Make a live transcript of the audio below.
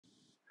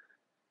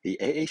The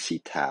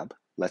AAC tab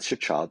lets your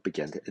child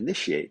begin to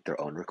initiate their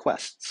own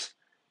requests.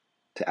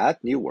 To add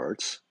new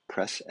words,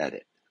 press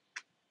Edit.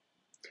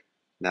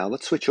 Now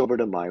let's switch over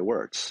to My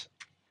Words.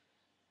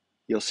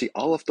 You'll see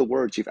all of the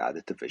words you've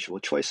added to visual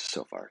choices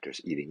so far.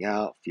 There's eating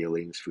out,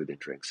 feelings, food and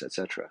drinks,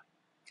 etc.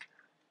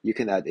 You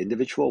can add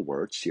individual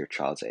words to your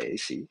child's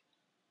AAC,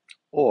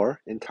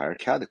 or entire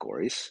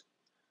categories,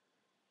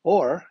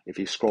 or if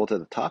you scroll to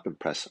the top and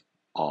press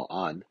All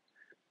On,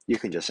 you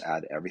can just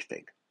add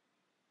everything.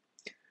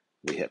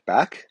 We hit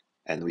back,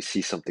 and we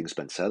see something's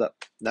been set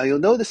up. Now you'll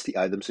notice the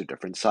items are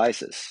different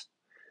sizes.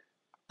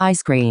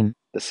 Ice cream.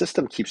 The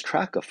system keeps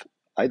track of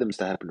items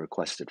that have been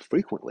requested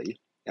frequently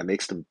and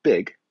makes them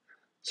big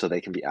so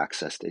they can be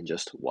accessed in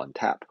just one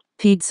tap.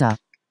 Pizza.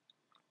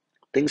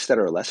 Things that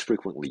are less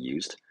frequently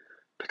used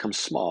become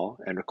small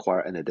and require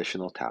an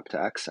additional tap to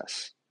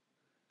access.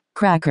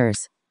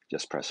 Crackers.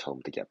 Just press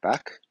Home to get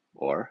back,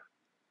 or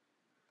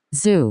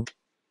Zoo.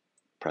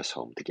 press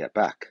Home to get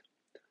back.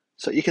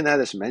 So you can add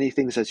as many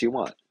things as you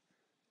want.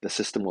 The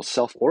system will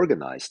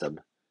self-organize them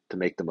to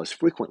make the most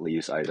frequently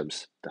used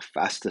items the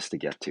fastest to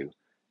get to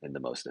in the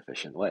most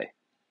efficient way.